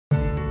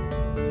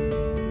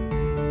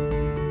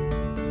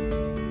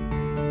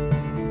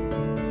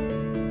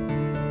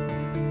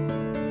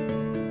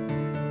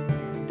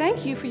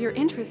Thank you for your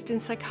interest in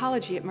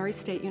psychology at Murray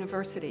State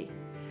University.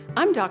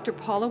 I'm Dr.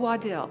 Paula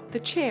Waddill, the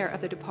chair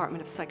of the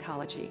Department of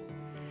Psychology.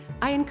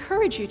 I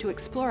encourage you to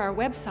explore our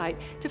website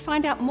to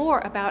find out more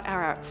about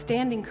our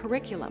outstanding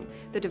curriculum,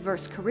 the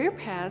diverse career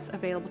paths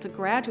available to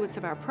graduates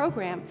of our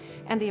program,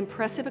 and the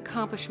impressive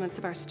accomplishments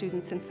of our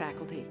students and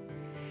faculty.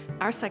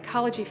 Our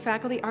psychology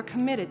faculty are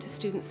committed to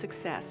student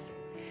success.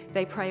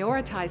 They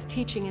prioritize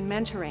teaching and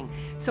mentoring,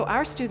 so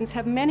our students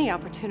have many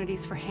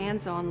opportunities for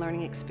hands-on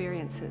learning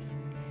experiences.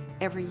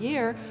 Every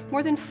year,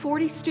 more than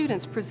 40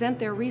 students present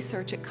their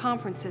research at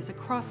conferences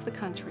across the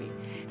country,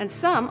 and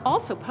some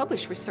also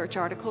publish research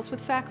articles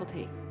with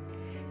faculty.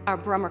 Our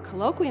Brummer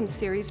Colloquium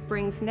series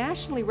brings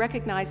nationally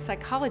recognized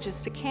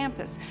psychologists to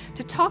campus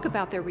to talk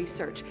about their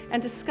research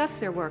and discuss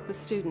their work with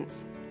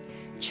students.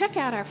 Check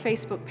out our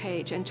Facebook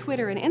page and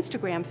Twitter and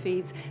Instagram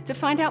feeds to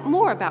find out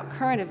more about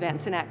current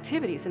events and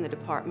activities in the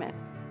department.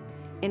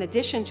 In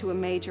addition to a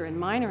major and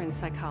minor in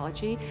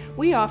psychology,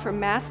 we offer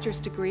master's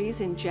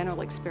degrees in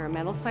general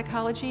experimental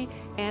psychology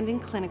and in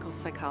clinical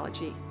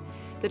psychology.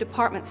 The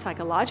department's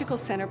Psychological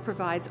Center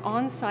provides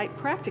on-site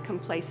practicum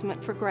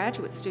placement for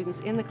graduate students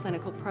in the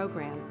clinical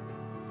program.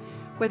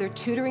 Whether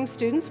tutoring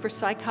students for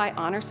Psych-Chi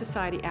Honor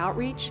Society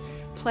outreach,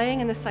 playing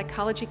in the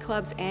Psychology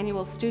Club's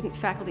annual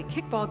student-faculty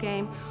kickball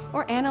game,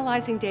 or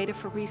analyzing data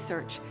for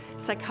research,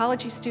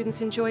 psychology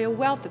students enjoy a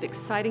wealth of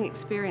exciting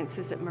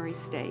experiences at Murray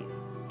State.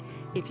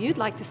 If you'd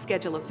like to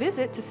schedule a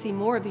visit to see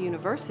more of the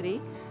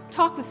university,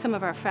 talk with some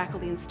of our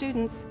faculty and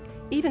students,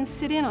 even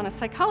sit in on a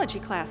psychology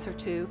class or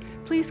two,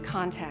 please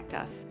contact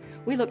us.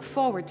 We look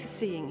forward to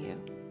seeing you.